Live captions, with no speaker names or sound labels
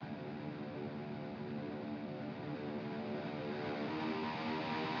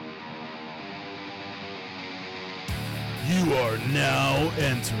You are now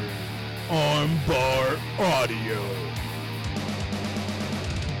entering Armbar Audio.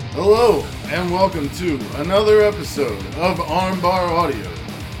 Hello, and welcome to another episode of Armbar Audio.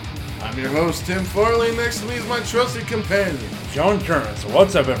 I'm your host, Tim Farley. Next to me is my trusted companion, John Curran. So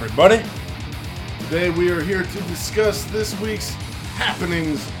what's up, everybody? Today we are here to discuss this week's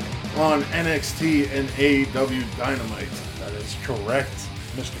happenings on NXT and AEW Dynamite. That is correct,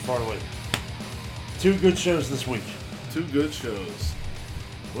 Mr. Farley. 2 good shows this week. 2 good shows.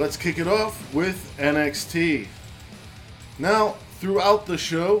 Let's kick it off with NXT. Now, throughout the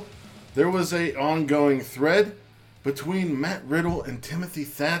show, there was an ongoing thread between Matt Riddle and Timothy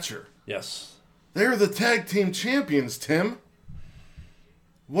Thatcher. Yes. They're the tag team champions, Tim.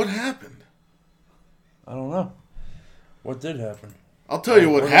 What happened? I don't know. What did happen? I'll tell you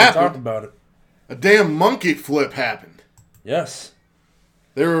what We're gonna happened. talk about it. A damn monkey flip happened. Yes.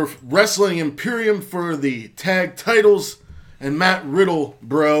 They were wrestling Imperium for the tag titles, and Matt Riddle,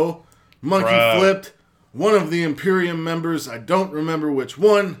 monkey flipped one of the Imperium members, I don't remember which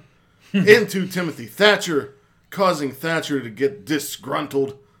one, into Timothy Thatcher, causing Thatcher to get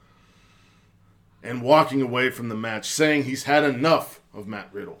disgruntled and walking away from the match, saying he's had enough of Matt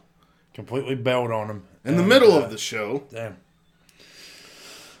Riddle. Completely bailed on him. In the middle of the show, Damn.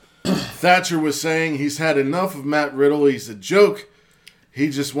 Thatcher was saying he's had enough of Matt Riddle, he's a joke. He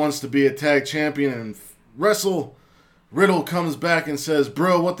just wants to be a tag champion and wrestle. Riddle comes back and says,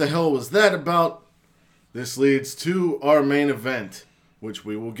 "Bro, what the hell was that about?" This leads to our main event, which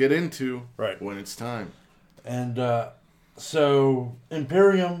we will get into when it's time. And so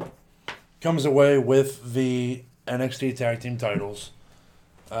Imperium comes away with the NXT Tag Team titles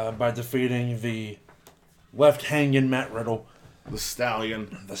by defeating the left-hanging Matt Riddle. The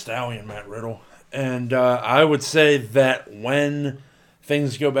Stallion Matt Riddle. And I would say that when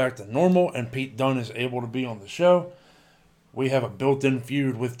things go back to normal and Pete Dunne is able to be on the show, we have a built-in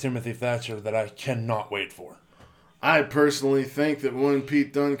feud with Timothy Thatcher that I cannot wait for. I personally think that when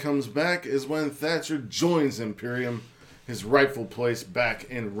Pete Dunne comes back is when Thatcher joins Imperium, his rightful place back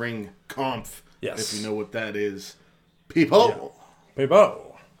in Ring Conf. Yes. If you know what that is. People. Yeah.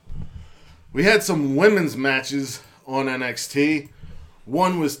 People. We had some women's matches on NXT.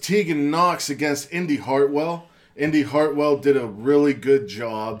 One was Tegan Nox against Indy Hartwell. Indy Hartwell did a really good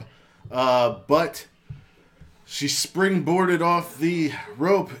job, but she springboarded off the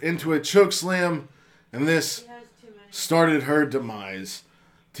rope into a chokeslam, and this started her demise.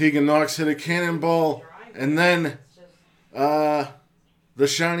 Tegan Nox hit a cannonball, and then the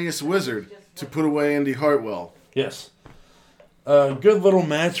shiniest wizard to put away Indy Hartwell. Yes. Good little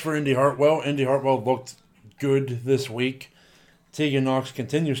match for Indy Hartwell. Indy Hartwell looked good this week. Tegan Nox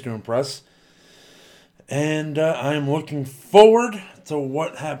continues to impress. And I am looking forward to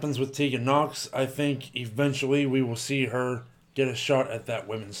what happens with Tegan Nox. I think eventually we will see her get a shot at that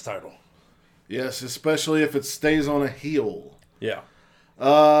women's title. Yes, especially if it stays on a heel. Yeah.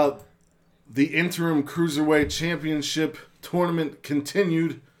 The interim Cruiserweight Championship tournament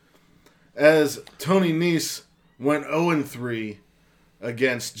continued as Tony Nese went 0-3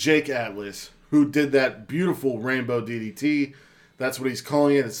 against Jake Atlas, who did that beautiful rainbow DDT. That's what he's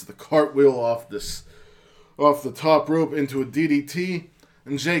calling it. It's the cartwheel off the top rope into a DDT.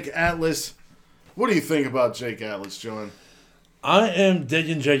 And Jake Atlas, what do you think about Jake Atlas, John? I am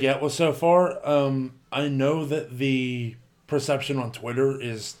digging Jake Atlas so far. I know that the perception on Twitter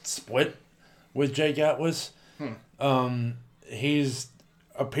is split with Jake Atlas. He's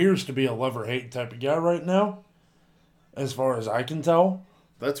appears to be a love-or-hate type of guy right now, as far as I can tell.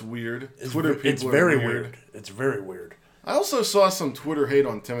 That's weird. It's very weird. It's very weird. I also saw some Twitter hate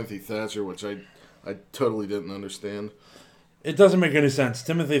on Timothy Thatcher, which I totally didn't understand. It doesn't make any sense.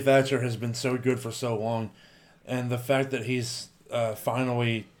 Timothy Thatcher has been so good for so long, and the fact that he's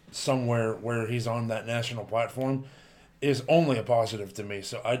finally somewhere where he's on that national platform is only a positive to me.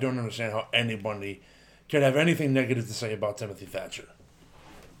 So I don't understand how anybody could have anything negative to say about Timothy Thatcher.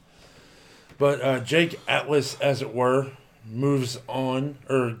 But Jake Atlas, as it were, moves on,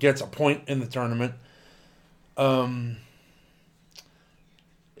 or gets a point in the tournament.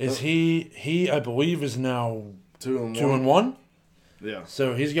 He I believe is now 2-1. Yeah.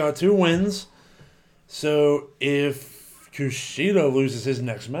 So he's got 2 wins. So if Kushida loses his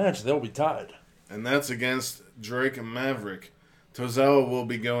next match, they'll be tied. And that's against Drake and Maverick. Tozawa will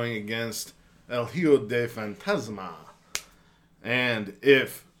be going against El Hijo de Fantasma. And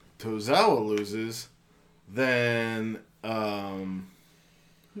if Tozawa loses, then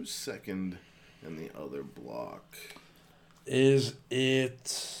who's second in the other block? Is it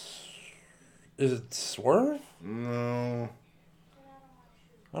Swerve? No.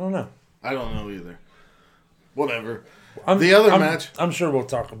 I don't know. I don't know either. Whatever. The other match I'm sure we'll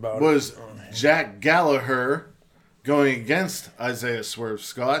talk about was Jack Gallagher going against Isaiah Swerve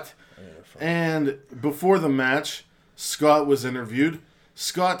Scott. And before the match, Scott was interviewed.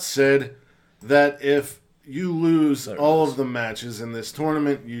 Scott said that if you lose all of the matches in this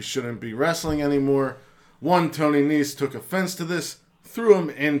tournament, you shouldn't be wrestling anymore. Tony Nese took offense to this, threw him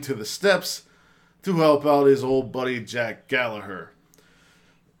into the steps to help out his old buddy Jack Gallagher.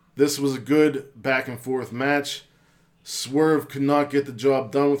 This was a good back and forth match. Swerve could not get the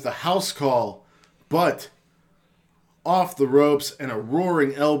job done with the house call, but off the ropes and a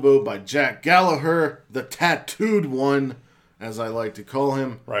roaring elbow by Jack Gallagher, the tattooed one, as I like to call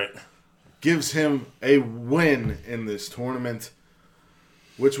him, right, gives him a win in this tournament,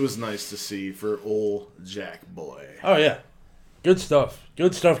 which was nice to see for old Jack boy. Oh, yeah. Good stuff.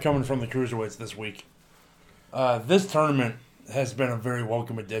 Good stuff coming from the Cruiserweights this week. This tournament has been a very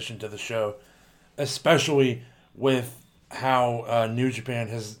welcome addition to the show, especially with how New Japan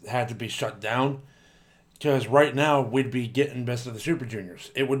has had to be shut down. Because right now, we'd be getting Best of the Super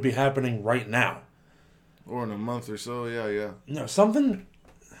Juniors. It would be happening right now. Or in a month or so, yeah. No, something...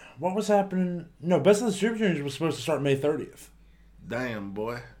 What was happening? No, Best of the Super Juniors was supposed to start May 30th. Damn,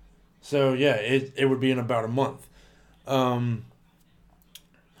 boy. So, yeah, it would be in about a month.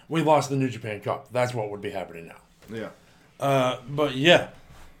 We lost the New Japan Cup. That's what would be happening now. Yeah. But, yeah.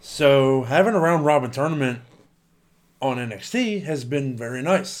 So, having a round-robin tournament on NXT has been very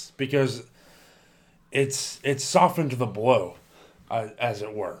nice. Because it's softened the blow, as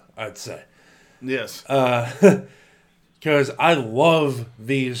it were, I'd say. Yes. Because I love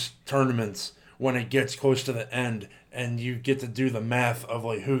these tournaments when it gets close to the end and you get to do the math of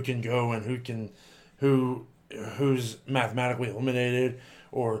like who can go and who's mathematically eliminated,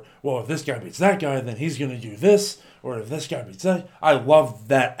 or well, if this guy beats that guy, then he's going to do this, or if this guy beats that. I love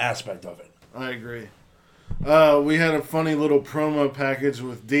that aspect of it. I agree. We had a funny little promo package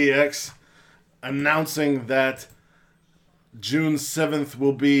with DX announcing that June 7th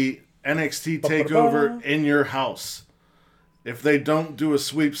will be NXT TakeOver in your house. If they don't do a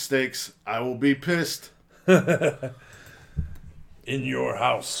sweepstakes, I will be pissed. In your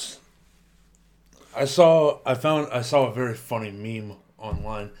house. I saw a very funny meme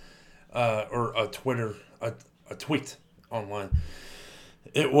online, or a tweet online.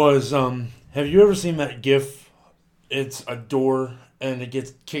 It was, have you ever seen that GIF? It's a door and it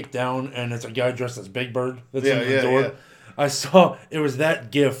gets kicked down and it's a guy dressed as Big Bird that's in the door. Yeah. I saw, it was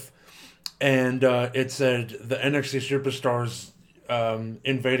that GIF. And it said the NXT Superstars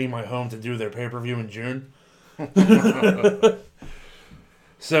invading my home to do their pay-per-view in June.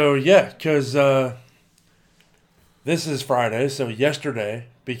 So, yeah, because this is Friday. So, yesterday,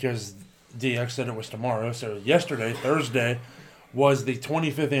 because DX said it was tomorrow. So, yesterday, Thursday, was the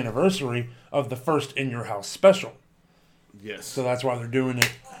 25th anniversary of the first In Your House special. Yes. So, that's why they're doing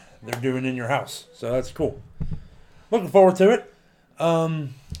it. They're doing In Your House. So, that's cool. Looking forward to it. I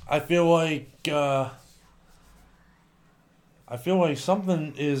feel like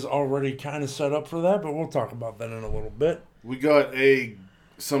something is already kind of set up for that, but we'll talk about that in a little bit. We got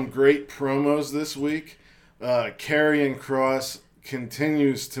some great promos this week. Karrion Kross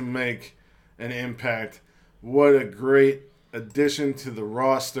continues to make an impact. What a great addition to the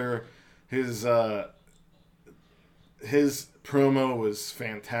roster. His promo was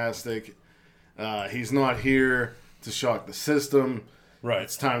fantastic. He's not here to shock the system. Right.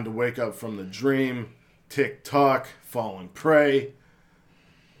 It's time to wake up from the dream. TikTok, falling prey.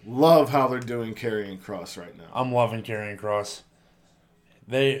 Love how they're doing Karrion Kross right now. I'm loving Karrion Kross.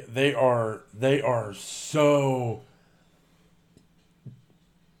 They are so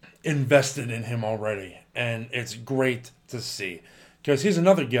invested in him already, and it's great to see because he's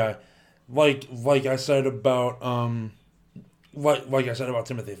another guy, like I said about like I said about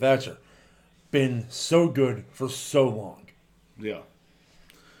Timothy Thatcher, been so good for so long. Yeah.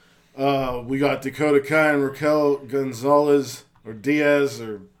 We got Dakota Kai and Raquel Gonzalez, or Diaz,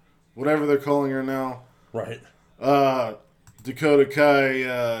 or whatever they're calling her now. Right. Dakota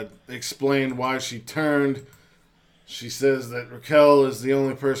Kai explained why she turned. She says that Raquel is the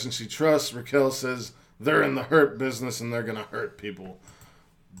only person she trusts. Raquel says they're in the hurt business and they're going to hurt people.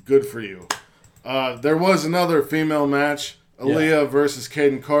 Good for you. There was another female match. Aaliyah versus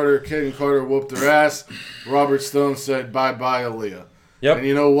Kaden Carter. Kaden Carter whooped her ass. Robert Stone said, bye-bye, Aaliyah. Yep. And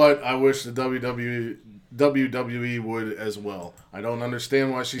you know what? I wish the WWE would as well. I don't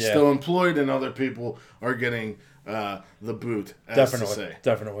understand why she's still employed and other people are getting the boot, as to say.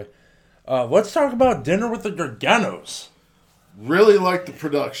 Definitely. Let's talk about Dinner with the Garganos. Really like the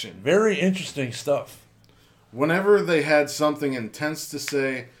production. Very interesting stuff. Whenever they had something intense to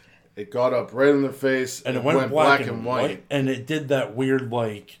say, It got up right in their face, and it went black and white. And it did that weird,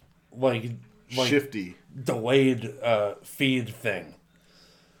 like shifty, delayed feed thing.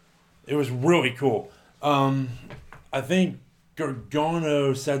 It was really cool. I think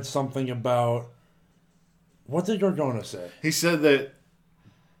Gargano said something about... What did Gargano say? He said that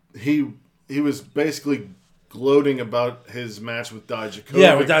he was basically gloating about his match with Dijakovic.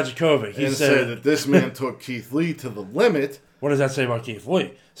 Yeah, with Dijakovic. He said that this man took Keith Lee to the limit. What does that say about Keith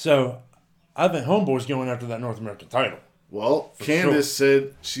Lee? So, I think Homeboy's going after that North American title. Well, Candice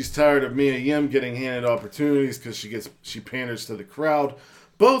said she's tired of Mia Yim getting handed opportunities because she panders to the crowd.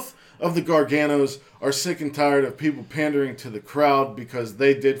 Both of the Garganos are sick and tired of people pandering to the crowd because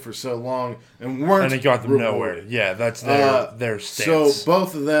they did for so long and weren't. And it got them nowhere. Yeah, that's their stance. So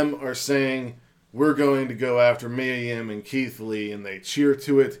both of them are saying, we're going to go after Mia Yim and Keith Lee, and they cheer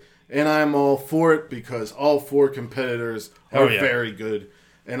to it. And I'm all for it because all 4 competitors are very good.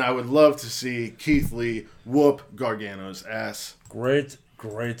 And I would love to see Keith Lee whoop Gargano's ass. Great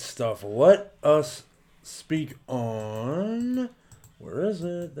stuff. Let us speak on... Where is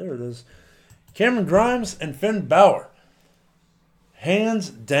it? There it is. Cameron Grimes and Finn Balor. Hands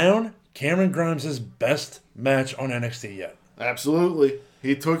down, Cameron Grimes' best match on NXT yet. Absolutely.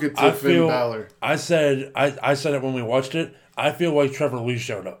 He took it to Finn Balor. I said it when we watched it. I feel like Trevor Lee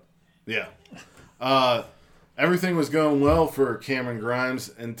showed up. Yeah. Everything was going well for Cameron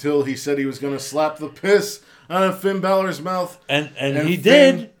Grimes until he said he was going to slap the piss out of Finn Balor's mouth. And he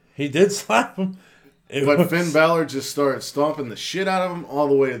did. He did slap him. Finn Balor just started stomping the shit out of him all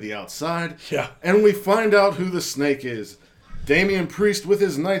the way to the outside. Yeah. And we find out who the snake is. Damian Priest with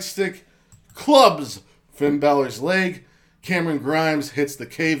his nightstick clubs Finn Balor's leg. Cameron Grimes hits the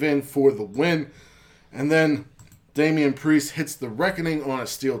cave-in for the win. And then Damian Priest hits the Reckoning on a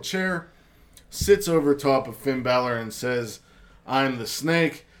steel chair, sits over top of Finn Balor and says, I'm the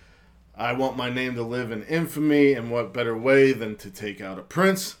snake. I want my name to live in infamy, and what better way than to take out a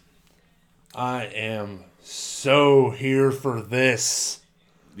prince? I am so here for this.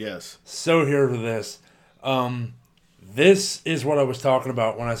 Yes. So here for this. This is what I was talking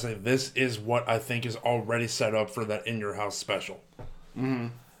about when I say this is what I think is already set up for that In Your House special. Mm-hmm.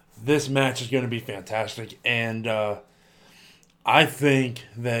 This match is going to be fantastic, and I think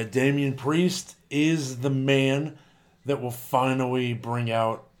that Damian Priest is the man that will finally bring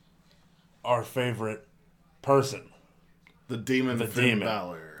out our favorite person. The Demon Finn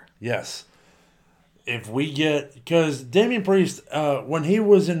Balor. Yes. If we get... Because Damian Priest, when he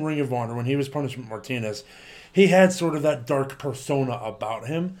was in Ring of Honor, when he was Punishment Martinez, he had sort of that dark persona about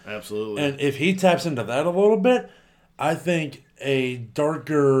him. Absolutely. And if he taps into that a little bit, I think a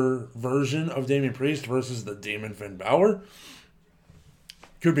darker version of Damian Priest versus the Demon Finn Balor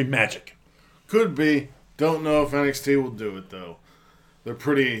could be magic. Could be. Don't know if NXT will do it, though. They're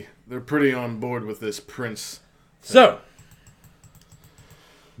pretty on board with this Prince. So,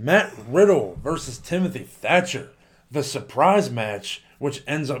 Matt Riddle versus Timothy Thatcher. The surprise match, which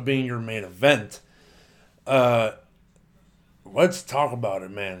ends up being your main event. Let's talk about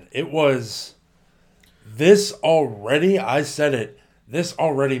it, man. It was... This already, I said it, this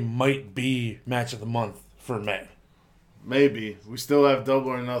already might be match of the month for May. Maybe. We still have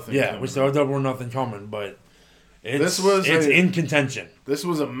Double or Nothing Yeah, coming. we still have Double or Nothing coming, but it's it's in contention. This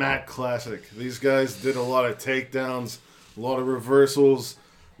was a Matt classic. These guys did a lot of takedowns, a lot of reversals,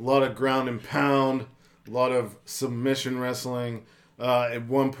 a lot of ground and pound, a lot of submission wrestling. At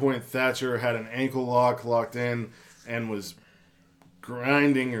one point, Thatcher had an ankle lock locked in and was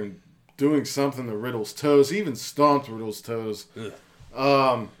grinding or doing something to Riddle's toes. He even stomped Riddle's toes.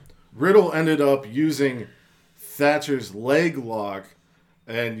 Riddle ended up using Thatcher's leg lock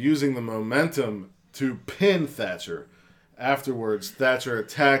and using the momentum to pin Thatcher. Afterwards, Thatcher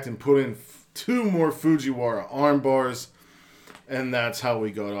attacked and put in 2 more Fujiwara arm bars, and that's how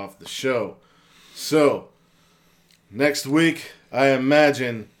we got off the show. So, next week, I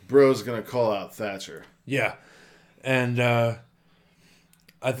imagine Bro's going to call out Thatcher. Yeah, and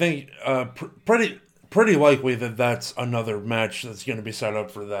I think pretty likely that that's another match that's going to be set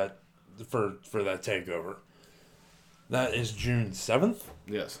up for that takeover. That is June 7th?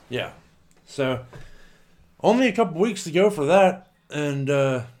 Yes. Yeah. So, only a couple weeks to go for that. And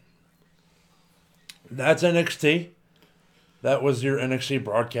that's NXT. That was your NXT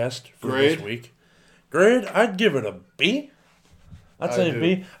broadcast for Grade? this week. Grade? I'd give it a B. I'd say a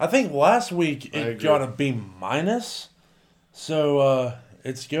B. I think last week it got a B minus. So,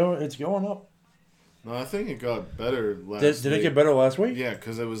 it's going up. No, I think it got better last week. Did it get better last week? Yeah,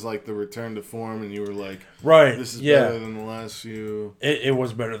 because it was like the return to form, and you were like, right, this is better than the last few. It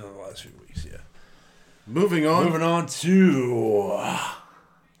was better than the last few weeks, yeah. Moving on to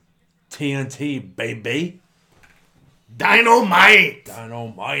TNT, baby. Dynamite!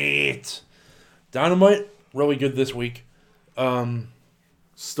 Dynamite, really good this week.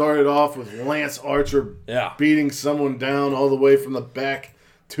 Started off with Lance Archer beating someone down all the way from the back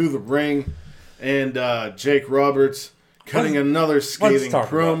to the ring. And Jake Roberts cutting another scathing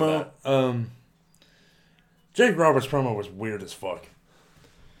promo. Jake Roberts' promo was weird as fuck.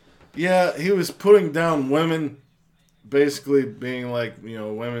 Yeah, he was putting down women, basically being like,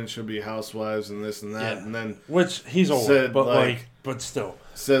 women should be housewives and this and that. Yeah. And then which he's old, said, but still.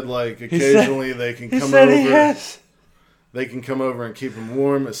 Said occasionally they can come over. They can come over and keep him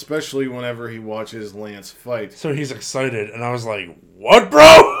warm, especially whenever he watches Lance fight. So he's excited, and I was like, "What,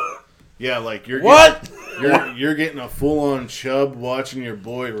 bro?" Yeah, like you're getting a full-on chub watching your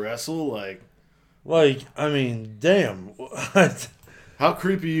boy wrestle, I mean, damn. How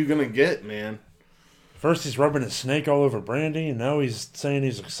creepy are you gonna get, man? First he's rubbing his snake all over Brandy, and now he's saying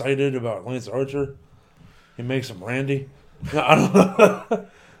he's excited about Lance Archer. He makes him Randy. No, I don't know.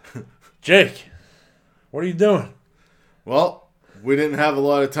 Jake, what are you doing? Well, we didn't have a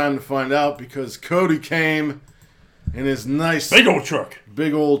lot of time to find out because Cody came in his nice big old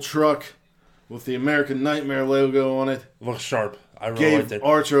truck with the American Nightmare logo on it. Looks sharp. I really liked it. Gave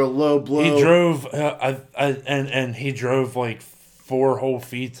Archer a low blow. He drove, and he drove like 4 whole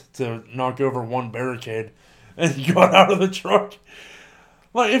feet to knock over one barricade, and he got out of the truck.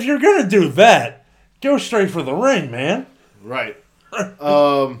 Like, if you're gonna do that, go straight for the ring, man. Right.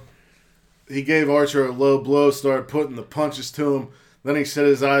 He gave Archer a low blow, started putting the punches to him. Then he set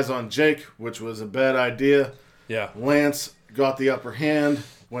his eyes on Jake, which was a bad idea. Yeah. Lance got the upper hand,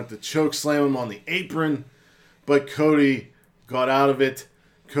 went to choke slam him on the apron, but Cody got out of it.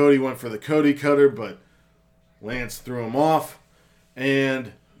 Cody went for the Cody cutter, but Lance threw him off,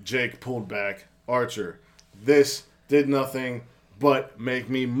 and Jake pulled back Archer. This did nothing but make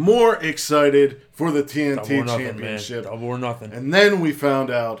me more excited for the TNT Championship. Double or nothing. And then we found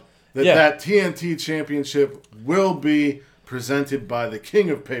out that TNT Championship will be presented by the king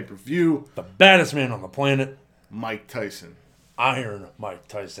of pay-per-view. The baddest man on the planet. Mike Tyson. Iron Mike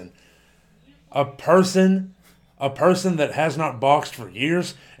Tyson. A person that has not boxed for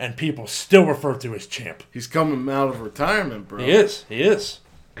years, and people still refer to as champ. He's coming out of retirement, bro. He is.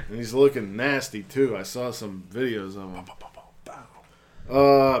 And he's looking nasty, too. I saw some videos of him.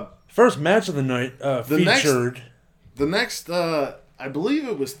 First match of the night featured... The next, I believe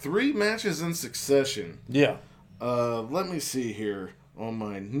it was 3 matches in succession. Yeah. Let me see here on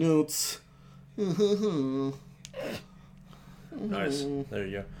my notes. Nice. There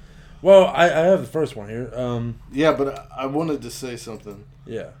you go. Well, I have the first one here. Yeah, but I wanted to say something.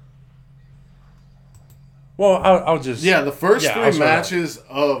 Yeah. Well, I'll just... Yeah, the first 3 matches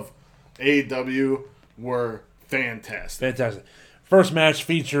of AEW were fantastic. First match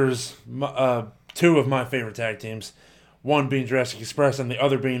features 2 of my favorite tag teams. One being Jurassic Express and the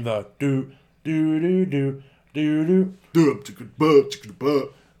other being the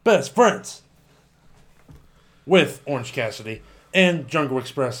Best Friends with Orange Cassidy and Jungle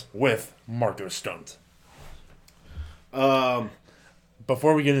Express with Marco Stunt.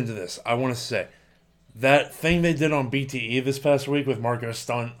 Before we get into this, I want to say that thing they did on BTE this past week with Marco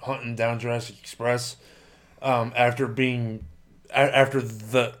Stunt hunting down Jurassic Express after the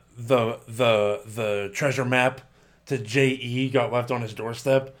treasure map to JE got left on his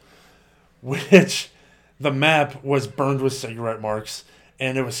doorstep, which the map was burned with cigarette marks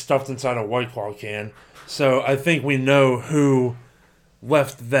and it was stuffed inside a White Claw can. So I think we know who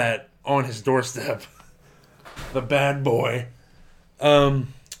left that on his doorstep. The bad boy. We're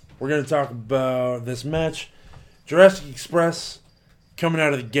going to talk about this match. Jurassic Express coming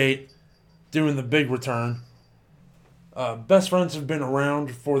out of the gate, doing the big return. Best Friends have been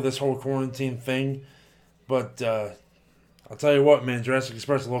around for this whole quarantine thing, but I'll tell you what, man, Jurassic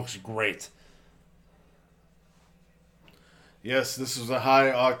Express looks great. Yes, this was a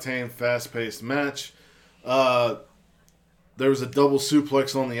high-octane, fast-paced match. There was a double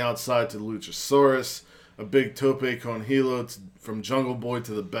suplex on the outside to Luchasaurus, a big tope con hilo from Jungle Boy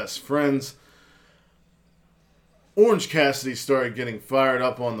to the Best Friends. Orange Cassidy started getting fired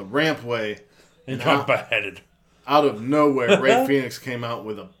up on the rampway. And got beheaded. Out of nowhere, Rey Fenix came out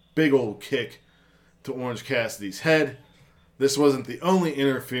with a big old kick to Orange Cassidy's head. This wasn't the only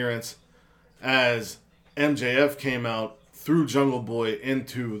interference, as MJF came out, threw Jungle Boy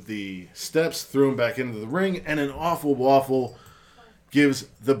into the steps, threw him back into the ring, and an awful waffle gives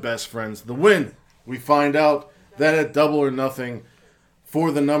the Best Friends the win. We find out that at Double or Nothing,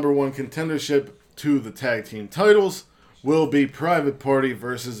 for the #1 contendership to the tag team titles, will be Private Party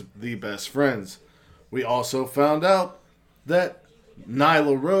versus the Best Friends. We also found out that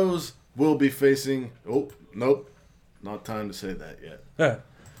Nyla Rose will be facing... Oh, nope. Not time to say that yet.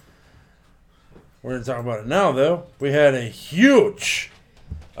 We're going to talk about it now, though. We had a huge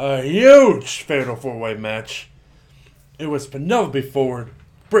Fatal 4-Way match. It was Penelope Ford,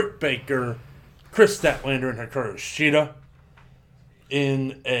 Britt Baker, Chris Statlander, and Hikaru Shida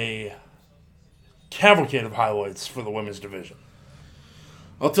in a cavalcade of highlights for the women's division.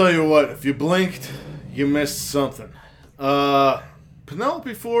 I'll tell you what, if you blinked, you missed something.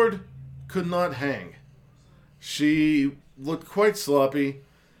 Penelope Ford could not hang. She looked quite sloppy.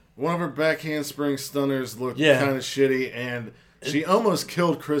 One of her backhand spring stunners looked kind of shitty, and she almost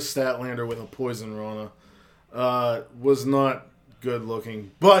killed Chris Statlander with a poison Rana. Was not good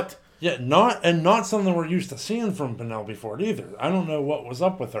looking, but not something we're used to seeing from Penelope Ford either. I don't know what was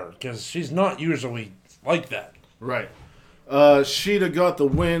up with her because she's not usually like that. Right. Shida got the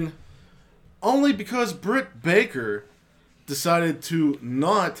win only because Britt Baker decided to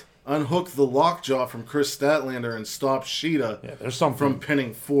not unhook the lockjaw from Chris Statlander and stop Shida there's something from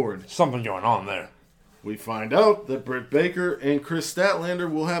pinning Ford. Something going on there. We find out that Britt Baker and Chris Statlander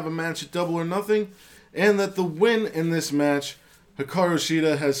will have a match at Double or Nothing, and that the win in this match, Hikaru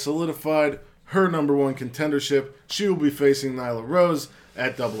Shida has solidified her number one contendership. She will be facing Nyla Rose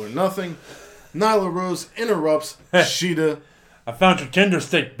at Double or Nothing. Nyla Rose interrupts Shida. I found your Tinder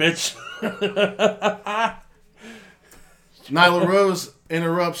stick, bitch. Nyla Rose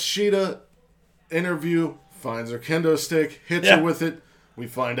interrupts Shida. Interview, finds her kendo stick, hits her with it. We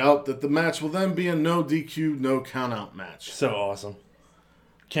find out that the match will then be a no DQ, no countout match. So awesome.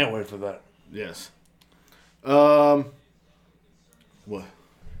 Can't wait for that. Yes. What?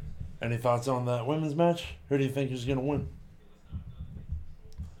 Any thoughts on that women's match? Who do you think is going to win?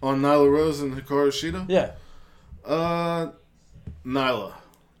 On Nyla Rose and Hikaru Shida? Yeah. Nyla.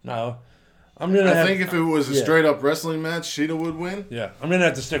 No. I think if it was a straight up wrestling match, Shida would win. Yeah. I'm going to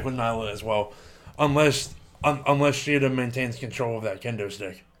have to stick with Nyla as well. Unless Shida maintains control of that kendo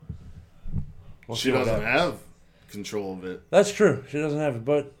stick. She doesn't have control of it. That's true. She doesn't have it,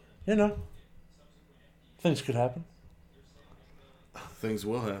 but, things could happen. Things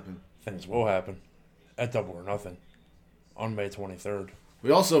will happen. Things will happen. At Double or Nothing. On May 23rd. We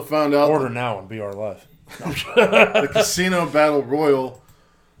also found out... Order now on BR Live. The Casino Battle Royal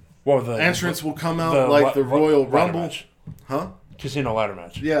the entrance will come out like the Royal Rumble. Match. Huh? Casino ladder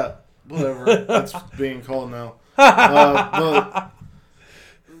match. Yeah. Whatever. That's being called now.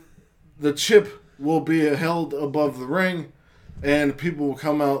 The chip will be held above the ring, and people will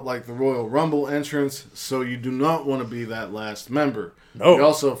come out like the Royal Rumble entrance, so you do not want to be that last member. No. We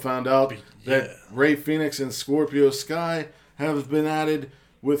also found out that Rey Fenix and Scorpio Sky have been added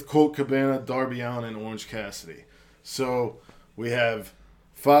with Colt Cabana, Darby Allin, and Orange Cassidy. So we have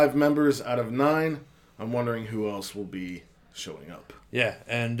 5 members out of 9. I'm wondering who else will be showing up. Yeah,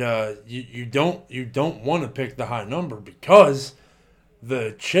 and you don't want to pick the high number because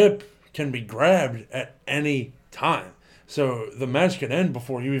the chip can be grabbed at any time. So the match could end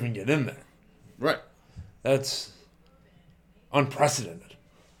before you even get in there. Right. That's unprecedented.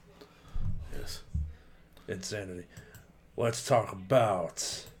 Yes. Insanity. Let's talk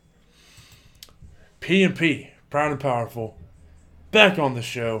about P&P, Proud and Powerful, back on the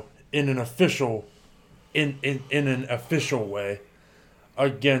show in an official way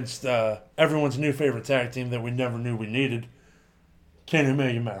against everyone's new favorite tag team that we never knew we needed, Kenny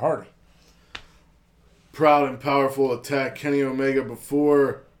Omega and Matt Hardy. Proud and Powerful attack Kenny Omega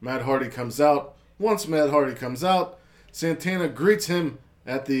before Matt Hardy comes out. Once Matt Hardy comes out, Santana greets him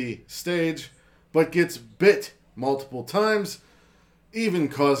at the stage, but gets bit multiple times, even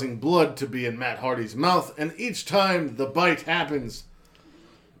causing blood to be in Matt Hardy's mouth. And each time the bite happens,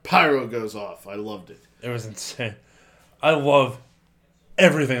 pyro goes off. I loved it. It was insane. I love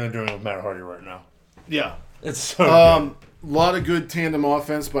everything they're doing with Matt Hardy right now. Yeah. It's so good. A lot of good tandem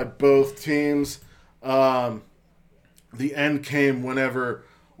offense by both teams. The end came whenever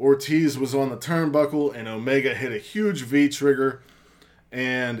Ortiz was on the turnbuckle and Omega hit a huge V-trigger,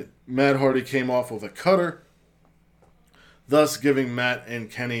 and Matt Hardy came off with a cutter, thus giving Matt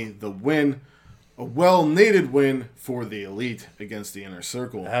and Kenny the win. A well-needed win for the Elite against the Inner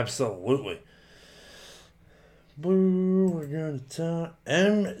Circle. Absolutely. Boo, we're going to talk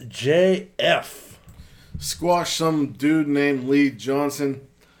MJF. Squashed some dude named Lee Johnson.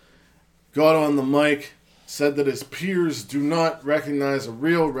 Got on the mic. Said that his peers do not recognize a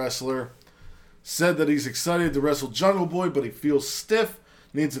real wrestler. Said that he's excited to wrestle Jungle Boy, but he feels stiff.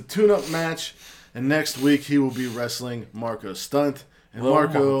 Needs a tune-up match. And next week he will be wrestling Marco Stunt. And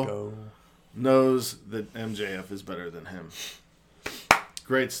Marco knows that MJF is better than him.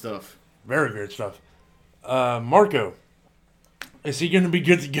 Great stuff. Very great stuff. Marco Is he going to be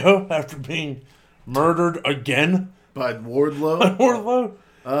good to go after being murdered again By by Wardlow. Wardlow?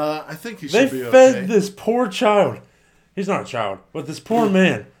 I think he They should be fed okay. this poor child. He's not a child, but this poor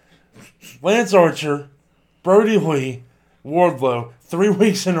man, Lance Archer, Brody Lee, Wardlow, 3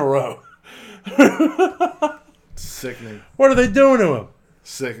 weeks in a row. Sickening. What are they doing to him?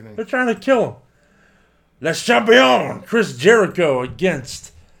 Sickening. They're trying to kill him. Le Champion, Chris Jericho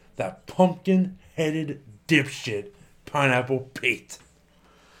against that pumpkin-headed dipshit, Pineapple Pete.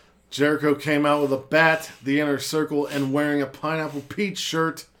 Jericho came out with a bat, the inner circle, and wearing a Pineapple Pete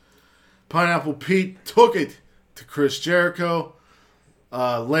shirt. Pineapple Pete took it to Chris Jericho,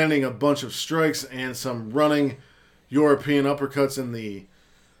 landing a bunch of strikes and some running European uppercuts in the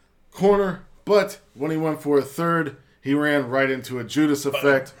corner. But when he went for a third, he ran right into a Judas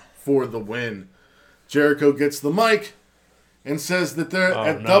effect for the win. Jericho gets the mic and says that they're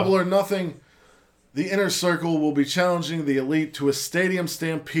at Double or Nothing. The Inner Circle will be challenging the Elite to a Stadium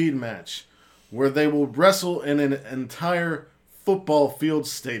Stampede match where they will wrestle in an entire football field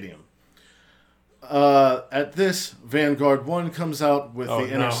stadium. At this, Vanguard 1 comes out with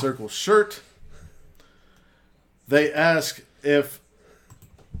the Inner Circle shirt. They ask if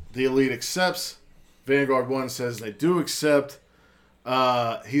the Elite accepts. Vanguard 1 says they do accept.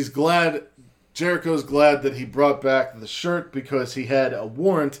 He's glad, Jericho's glad that he brought back the shirt because he had a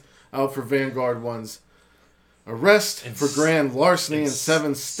warrant out for Vanguard 1's arrest for grand larceny in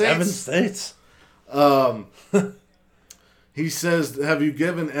 7 states. 7 states? He says, have you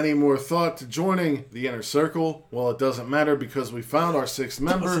given any more thought to joining the Inner Circle? Well, it doesn't matter because we found our 6th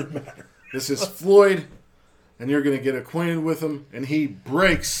member. Doesn't matter. This is Floyd, and you're going to get acquainted with him. And he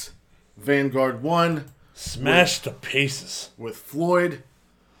breaks Vanguard 1 Smashed to pieces. with Floyd.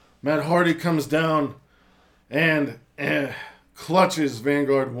 Matt Hardy comes down and clutches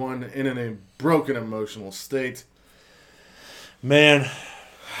Vanguard 1 in a broken emotional state. Man,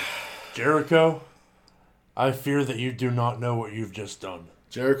 Jericho, I fear that you do not know what you've just done.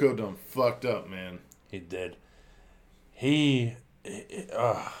 Jericho done fucked up, man. He did. He's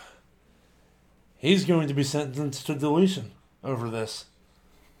going to be sentenced to deletion over this.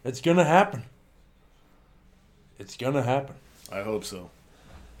 It's going to happen. It's going to happen. I hope so.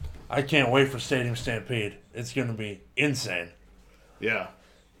 I can't wait for Stadium Stampede. It's going to be insane. Yeah.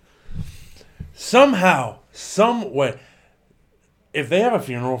 Somehow, some way, if they have a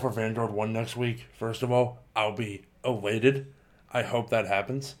funeral for Vanguard 1 next week, first of all, I'll be elated. I hope that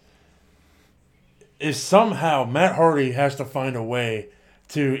happens. If somehow Matt Hardy has to find a way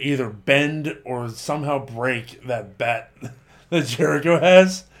to either bend or somehow break that bat that Jericho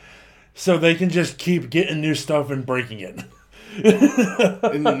has, so they can just keep getting new stuff and breaking it.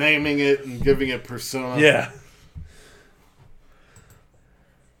 And naming it and giving it persona. Yeah.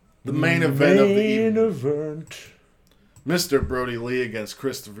 The main event of the evening. event. Mr. Brody Lee against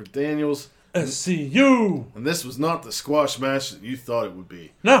Christopher Daniels. SCU. And this was not the squash match that you thought it would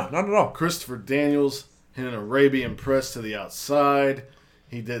be. No, not at all. Christopher Daniels hit an Arabian press to the outside.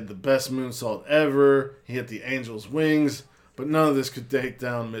 He did the best moonsault ever. He hit the Angel's wings. But none of this could take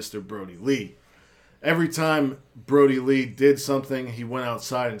down Mr. Brody Lee. Every time Brody Lee did something, he went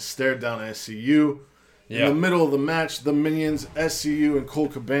outside and stared down SCU. In the middle of the match, the Minions, SCU, and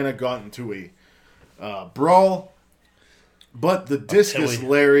Colt Cabana got into a brawl. But the discus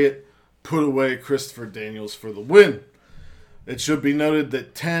lariat put away Christopher Daniels for the win. It should be noted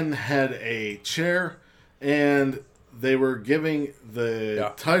that 10 had a chair, and they were giving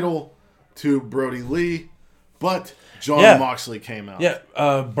the title to Brody Lee, but John Moxley came out. Yeah,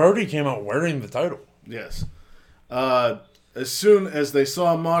 Brody came out wearing the title. Yes. As soon as they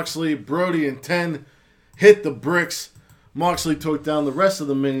saw Moxley, Brody and 10 hit the bricks. Moxley took down the rest of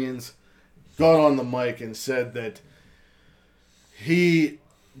the Minions, got on the mic, and said that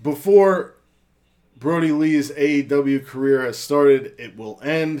before Brody Lee's AEW career has started, it will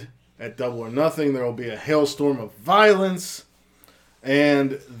end at Double or Nothing. There will be a hailstorm of violence,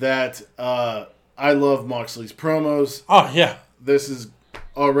 and that I love Moxley's promos. Oh, yeah. This is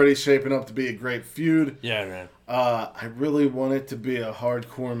already shaping up to be a great feud. Yeah, man. I really want it to be a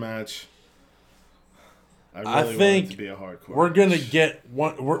hardcore match. I want think it to be a hardcore we're match. gonna get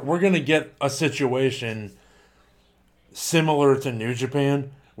one. We're gonna get a situation similar to New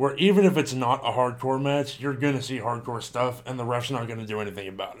Japan, where even if it's not a hardcore match, you're gonna see hardcore stuff, and the ref's not gonna do anything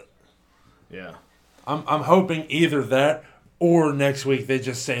about it. Yeah. I'm hoping either that or next week they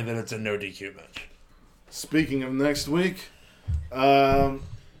just say that it's a no DQ match. Speaking of next week, there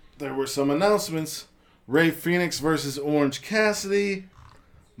were some announcements. Ray Phoenix versus Orange Cassidy.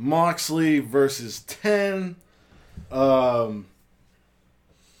 Moxley versus 10. Let's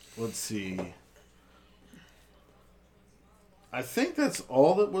see. I think that's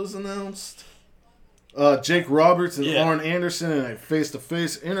all that was announced. Jake Roberts and Arn Anderson in a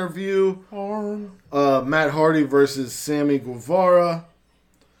face-to-face interview. Matt Hardy versus Sammy Guevara.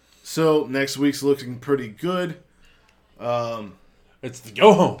 So next week's looking pretty good. It's the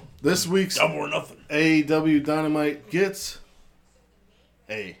go home. This week's Double or nothing. AEW Dynamite gets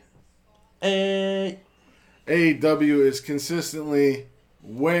A. AEW is consistently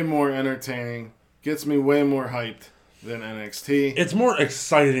way more entertaining, gets me way more hyped than NXT. It's more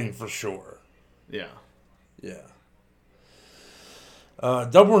exciting for sure. Yeah.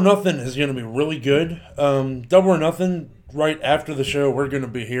 Double or Nothing is going to be really good. Double or Nothing, right after the show, we're going to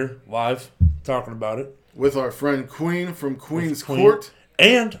be here live talking about it. With our friend Queen from Queen's Court.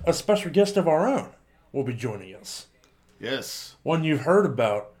 And a special guest of our own will be joining us. Yes. One you've heard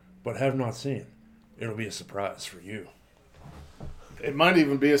about but have not seen. It'll be a surprise for you. It might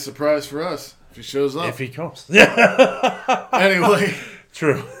even be a surprise for us if he shows up. If he comes. Anyway.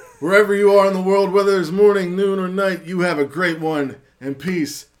 True. Wherever you are in the world, whether it's morning, noon, or night, you have a great one. And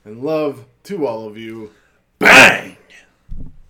peace and love to all of you. Bang!